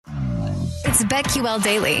It's BetQL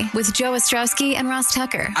Daily with Joe Ostrowski and Ross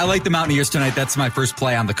Tucker. I like the Mountaineers tonight. That's my first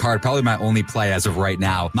play on the card. Probably my only play as of right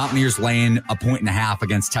now. Mountaineers laying 1.5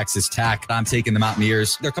 against Texas Tech. I'm taking the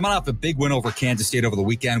Mountaineers. They're coming off a big win over Kansas State over the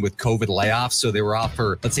weekend with COVID layoffs. So they were off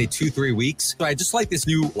for, let's say, 2-3 weeks. So I just like this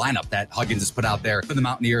new lineup that Huggins has put out there for the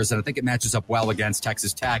Mountaineers. And I think it matches up well against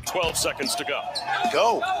Texas Tech. 12 seconds to go.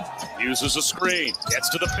 Go. Uses a screen. Gets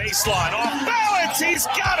to the baseline. Off balance. He's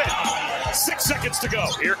got it. 6 seconds to go.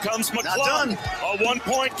 Here comes McClung. A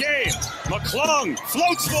 1-point game. McClung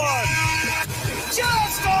floats one.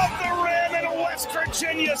 Just off the rim, and West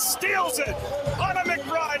Virginia steals it on a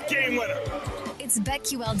McBride game winner. It's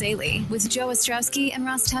BetQL Daily with Joe Ostrowski and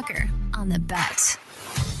Ross Tucker on the Bet.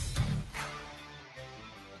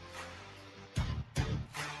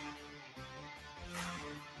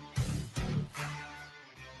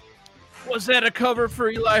 Was that a cover for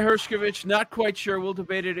Eli Hershkovich? Not quite sure. We'll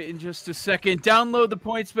debate it in just a second. Download the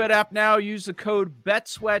PointsBet app now. Use the code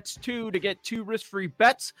BETSWEATS2 to get 2 risk-free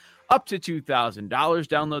bets up to $2,000.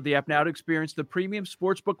 Download the app now to experience the premium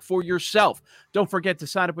sportsbook for yourself. Don't forget to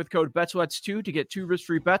sign up with code BETSWEATS2 to get 2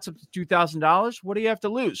 risk-free bets up to $2,000. What do you have to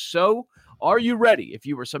lose? So, are you ready? If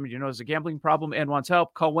you or somebody you know has a gambling problem and wants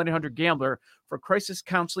help, call 1-800-GAMBLER for crisis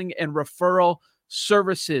counseling and referral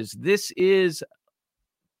services. This is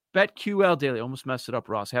BetQL Daily. Almost messed it up,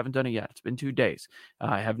 Ross. Haven't done it yet. It's been 2 days.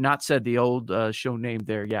 I have not said the old show name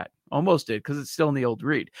there yet. Almost did because it's still in the old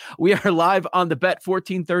read. We are live on the Bet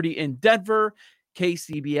 1430 in Denver,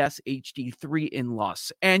 KCBS HD3 in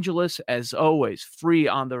Los Angeles. As always, free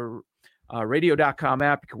on the radio.com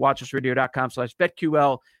app. You can watch us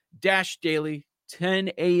radio.com/BetQL-Daily,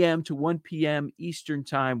 10 a.m. to 1 p.m. Eastern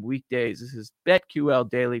Time weekdays. This is BetQL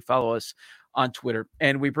Daily. Follow us on Twitter.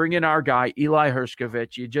 And we bring in our guy, Eli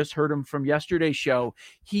Hershkovich. You just heard him from yesterday's show.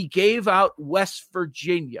 He gave out West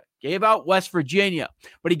Virginia.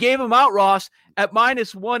 But he gave him out, Ross, at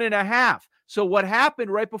 -1.5. So what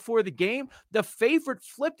happened right before the game? The favorite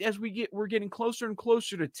flipped as we're getting closer and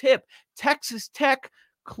closer to tip. Texas Tech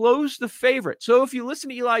closed the favorite. So if you listen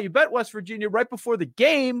to Eli, you bet West Virginia right before the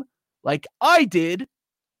game, like I did,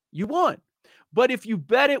 you won. But if you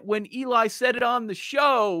bet it when Eli said it on the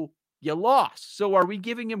show, you lost. So are we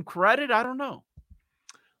giving him credit? I don't know.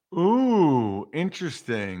 Ooh,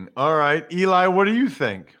 interesting. All right. Eli, what do you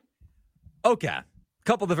think? Okay. A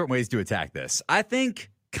couple different ways to attack this. I think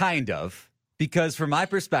kind of, because from my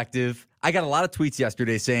perspective, I got a lot of tweets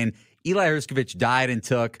yesterday saying Eli Hershkovich died and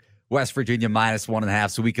took West Virginia -1.5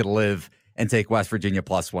 so we could live and take West Virginia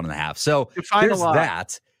 +1.5. So there's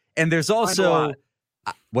that. And there's also,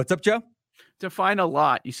 what's up, Joe? Define a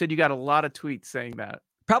lot. You said you got a lot of tweets saying that.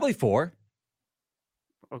 Probably 4.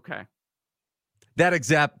 Okay. That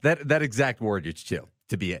exact wordage too,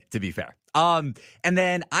 to be fair. And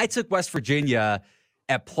then I took West Virginia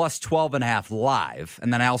at +12.5 live,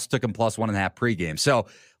 and then I also took them +1.5 pregame. So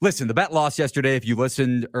listen, the bet lost yesterday. If you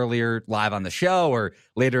listened earlier live on the show or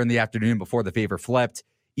later in the afternoon before the favor flipped,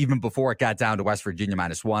 even before it got down to West Virginia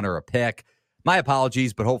 -1 or a pick, my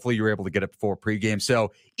apologies, but hopefully you were able to get it before pregame.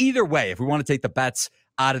 So either way, if we want to take the bets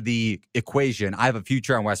out of the equation, I have a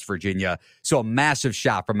future on West Virginia. So a massive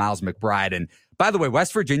shot from Miles McBride. And by the way,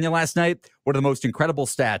 West Virginia last night, one of the most incredible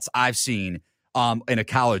stats I've seen in a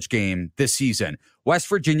college game this season. West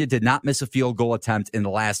Virginia did not miss a field goal attempt in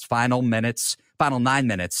the last final 9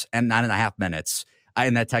 minutes and 9.5 minutes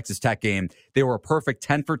in that Texas Tech game. They were a perfect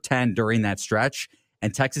 10 for 10 during that stretch.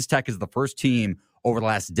 And Texas Tech is the first team over the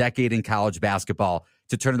last decade in college basketball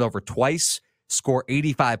to turn it over twice, score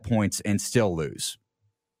 85 points, and still lose.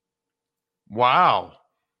 Wow.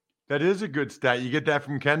 That is a good stat. You get that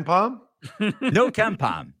from Ken Pom? No Ken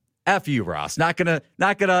Pom. F you, Ross. Not gonna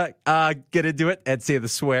get into it and say the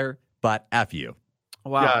swear, but F you.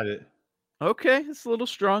 Wow. Got it. Okay, it's a little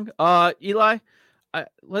strong. Eli,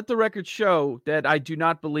 let the record show that I do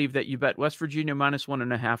not believe that you bet West Virginia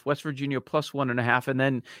 -1.5, West Virginia +1.5, and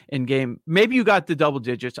then in game, maybe you got the double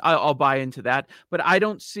digits. I'll buy into that, but I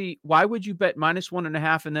don't see why would you bet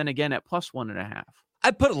 -1.5 and then again at +1.5. I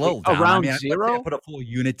put a little down. Around zero? I put a full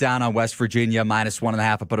unit down on West Virginia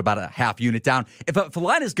 -1.5. I put about a half unit down. If the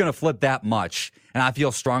line is going to flip that much and I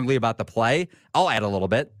feel strongly about the play, I'll add a little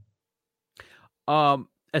bit.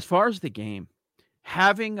 As far as the game,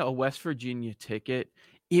 having a West Virginia ticket,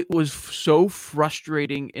 it was so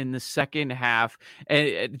frustrating in the second half.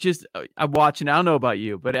 And I'm watching, I don't know about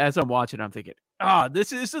you, but as I'm watching, I'm thinking,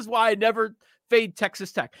 this is why I never fade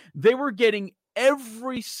Texas Tech. They were getting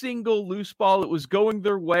every single loose ball. It was going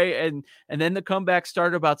their way, and then the comeback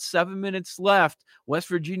started about 7 minutes left. West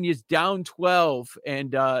Virginia's down 12,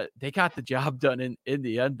 and they got the job done in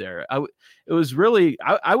the end there. It was really,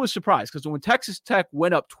 I was surprised because when Texas Tech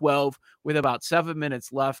went up 12 with about 7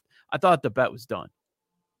 minutes left, I thought the bet was done.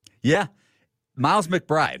 Yeah. Miles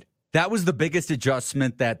McBride. That was the biggest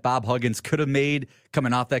adjustment that Bob Huggins could have made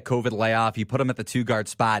coming off that COVID layoff. He put him at the 2-guard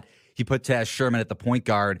spot. He put Taz Sherman at the point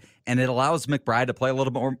guard, and it allows McBride to play a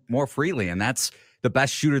little bit more freely, and that's the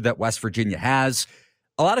best shooter that West Virginia has.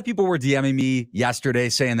 A lot of people were DMing me yesterday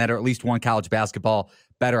saying that, or at least one college basketball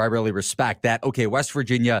better I really respect, that, okay, West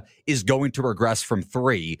Virginia is going to regress from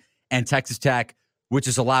 3, and Texas Tech, which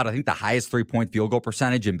is allowed, I think, the highest 3-point field goal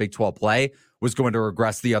percentage in Big 12 play, was going to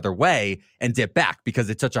regress the other way and dip back because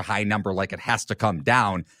it's such a high number, like it has to come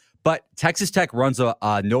down. But Texas Tech runs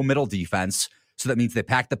a no-middle defense, so that means they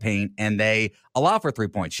pack the paint and they allow for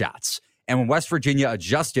 3-point shots. And when West Virginia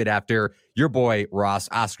adjusted after your boy, Ross,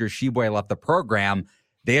 Oscar Tshiebwe left the program,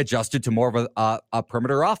 they adjusted to more of a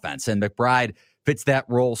perimeter offense. And McBride fits that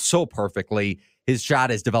role so perfectly. His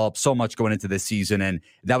shot has developed so much going into this season, and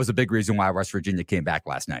that was a big reason why West Virginia came back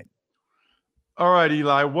last night. All right,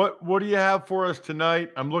 Eli, what do you have for us tonight?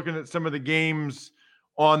 I'm looking at some of the games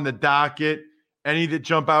on the docket. Any that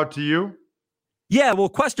jump out to you? Yeah, well,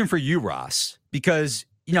 question for you, Ross, because,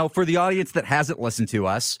 for the audience that hasn't listened to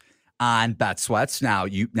us on BetSweats, now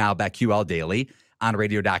BetQL Daily on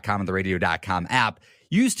radio.com and the radio.com app,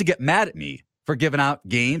 you used to get mad at me for giving out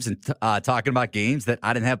games and talking about games that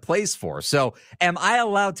I didn't have plays for. So am I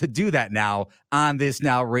allowed to do that now on this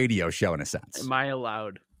now radio show in a sense? Am I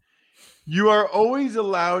allowed? You are always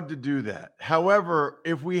allowed to do that. However,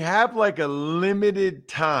 if we have like a limited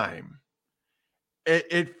time,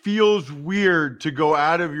 it feels weird to go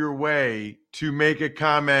out of your way to make a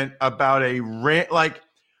comment about a rant. Like,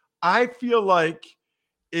 I feel like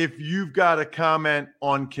if you've got a comment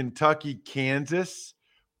on Kentucky, Kansas,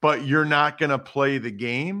 but you're not going to play the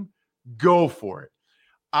game, go for it.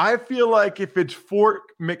 I feel like if it's Fort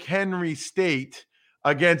McHenry State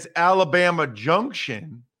against Alabama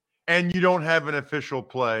Junction and you don't have an official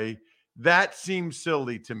play, that seems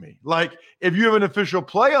silly to me. Like, if you have an official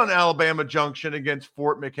play on Alabama Junction against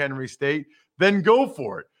Fort McHenry State, then go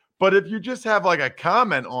for it. But if you just have like a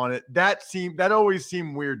comment on it, that always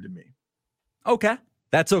seemed weird to me. Okay.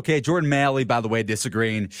 That's okay. Jordan Malley, by the way,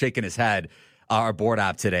 disagreeing, shaking his head, our board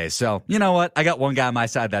op today. So, you know what? I got one guy on my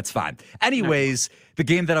side. That's fine. Anyways, the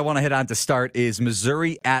game that I want to hit on to start is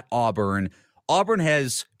Missouri at Auburn. Auburn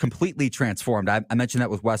has completely transformed. I mentioned that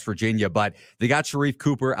with West Virginia, but they got Sharif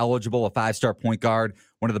Cooper eligible, a 5-star point guard,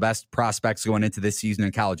 one of the best prospects going into this season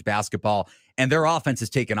in college basketball, and their offense has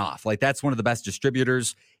taken off. Like, that's one of the best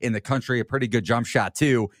distributors in the country, a pretty good jump shot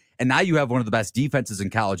too. And now you have one of the best defenses in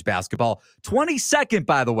college basketball. 22nd,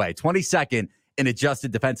 by the way, 22nd in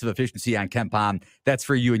adjusted defensive efficiency on KenPom. That's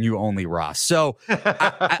for you and you only, Ross. So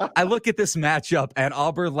I look at this matchup and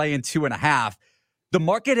Auburn laying 2.5. The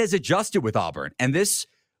market has adjusted with Auburn, and this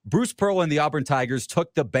Bruce Pearl and the Auburn Tigers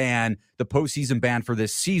took the postseason ban for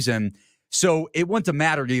this season. So it wouldn't have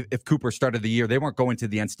mattered if Cooper started the year. They weren't going to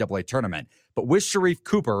the NCAA tournament. But with Sharif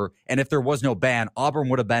Cooper, and if there was no ban, Auburn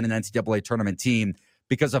would have been an NCAA tournament team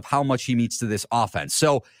because of how much he means to this offense.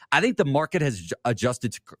 So I think the market has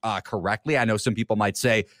adjusted correctly. I know some people might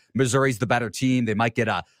say Missouri's the better team. They might get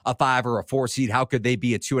a 5 or a 4 seed. How could they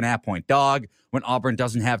be a 2.5-point dog when Auburn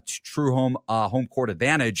doesn't have true home court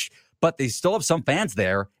advantage? But they still have some fans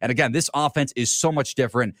there. And again, this offense is so much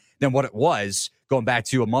different than what it was going back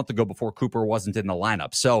to a month ago before Cooper wasn't in the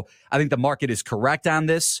lineup. So I think the market is correct on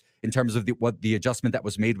this in terms of the adjustment that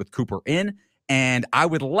was made with Cooper in. And I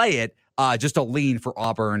would lay it just a lean for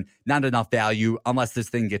Auburn, not enough value unless this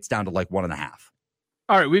thing gets down to like 1.5.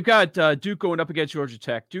 All right, we've got Duke going up against Georgia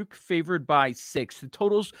Tech. Duke favored by 6. The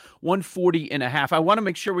total's 140.5. I want to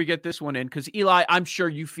make sure we get this one in because, Eli, I'm sure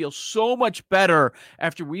you feel so much better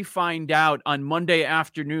after we find out on Monday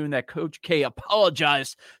afternoon that Coach K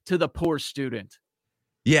apologized to the poor student.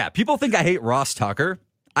 Yeah, people think I hate Ross Tucker.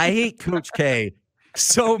 I hate Coach K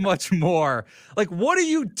so much more. Like, what are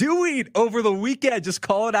you doing over the weekend? Just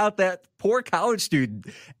calling out that poor college student,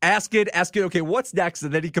 asking, okay, what's next?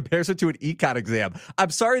 And then he compares it to an econ exam. I'm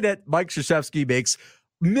sorry that Mike Krzyzewski makes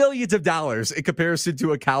millions of dollars in comparison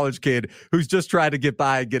to a college kid who's just trying to get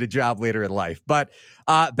by and get a job later in life. But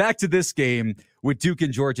back to this game with Duke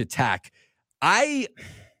and Georgia Tech.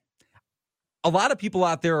 A lot of people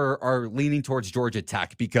out there are leaning towards Georgia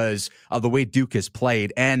Tech because of the way Duke has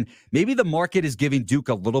played. And maybe the market is giving Duke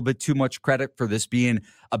a little bit too much credit for this being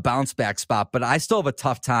a bounce back spot. But I still have a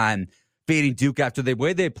tough time fading Duke after the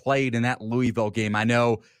way they played in that Louisville game. I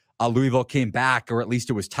know Louisville came back, or at least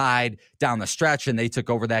it was tied down the stretch, and they took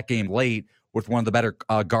over that game late with one of the better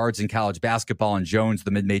guards in college basketball, and Jones,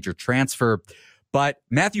 the mid-major transfer. But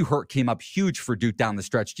Matthew Hurt came up huge for Duke down the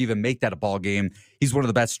stretch to even make that a ball game. He's one of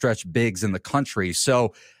the best stretch bigs in the country.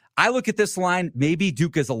 So I look at this line, maybe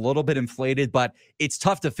Duke is a little bit inflated, but it's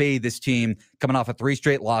tough to fade this team coming off of 3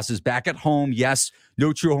 straight losses. Back at home, yes,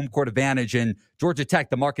 no true home court advantage. And Georgia Tech,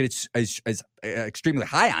 the market is extremely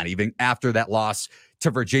high on, even after that loss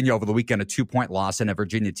to Virginia over the weekend, a 2-point loss, and a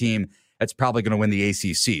Virginia team that's probably going to win the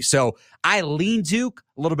ACC. So I lean Duke,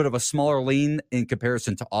 a little bit of a smaller lean in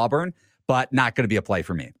comparison to Auburn, but not going to be a play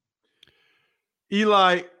for me.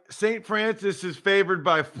 Eli, St. Francis is favored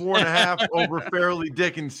by 4.5 over Fairleigh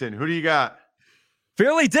Dickinson. Who do you got?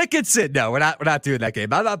 Fairleigh Dickinson. No, we're not doing that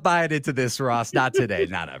game. I'm not buying into this, Ross. Not today.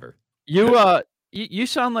 Not ever. You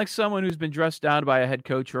sound like someone who's been dressed down by a head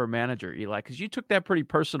coach or a manager, Eli, because you took that pretty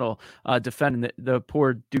personal, defending the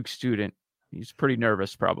poor Duke student. He's pretty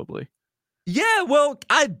nervous, probably. Yeah, well,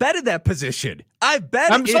 I betted that position. I'm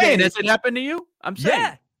saying, has it happened to you? I'm saying.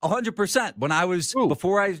 Yeah, 100%. When I was,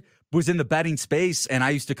 before I was in the betting space and I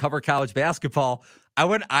used to cover college basketball, I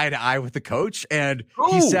went eye to eye with the coach, and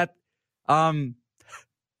he said, we'll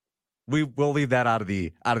leave that out of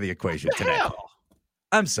the equation today. Hell?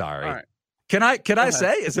 I'm sorry. All right. Can I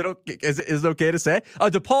say? Is it okay? Is it okay to say?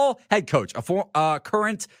 DePaul head coach, a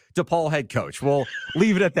current DePaul head coach. We'll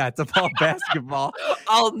leave it at that. DePaul basketball.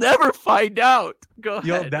 I'll never find out. Go ahead.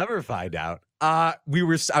 You'll never find out. I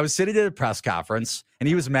was sitting at a press conference, and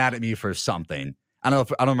he was mad at me for something. I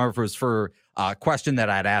don't remember if it was for a question that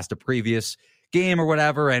I had asked a previous game or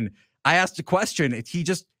whatever. And I asked a question, and he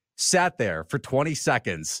just sat there for 20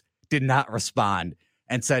 seconds, did not respond,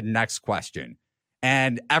 and said, "Next question."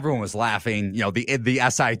 And everyone was laughing, the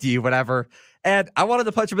SID, whatever. And I wanted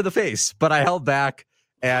to punch him in the face, but I held back,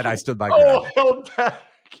 and I stood my ground. Held back.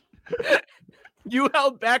 You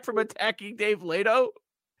held back from attacking Dave Leto?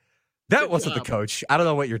 That wasn't the coach. I don't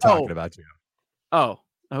know what you're talking about, Jim. Oh,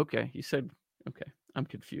 okay. You said, okay. I'm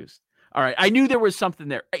confused. All right. I knew there was something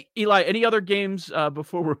there. Hey, Eli, any other games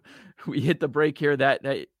before we hit the break here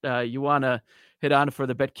that you want to hit on for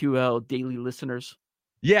the BetQL daily listeners?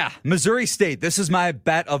 Yeah, Missouri State. This is my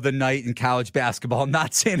bet of the night in college basketball. I'm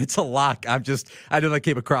not saying it's a lock. I know that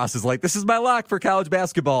came across as like, this is my lock for college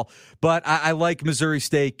basketball. But I like Missouri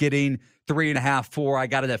State getting 3.5, 4. I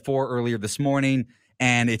got it at 4 earlier this morning,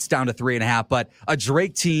 and it's down to 3.5. But a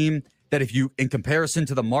Drake team that, if you, in comparison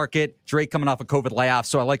to the market, Drake coming off a COVID layoff.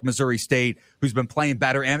 So I like Missouri State, who's been playing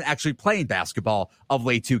better and actually playing basketball of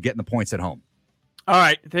late too, getting the points at home. All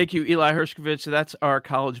right. Thank you, Eli Hershkovich. So that's our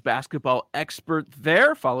college basketball expert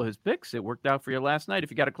there. Follow his picks. It worked out for you last night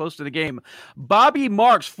if you got it close to the game. Bobby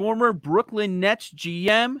Marks, former Brooklyn Nets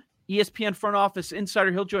GM, ESPN front office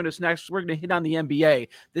insider. He'll join us next. We're going to hit on the NBA.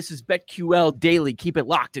 This is BetQL Daily. Keep it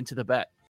locked into the bet.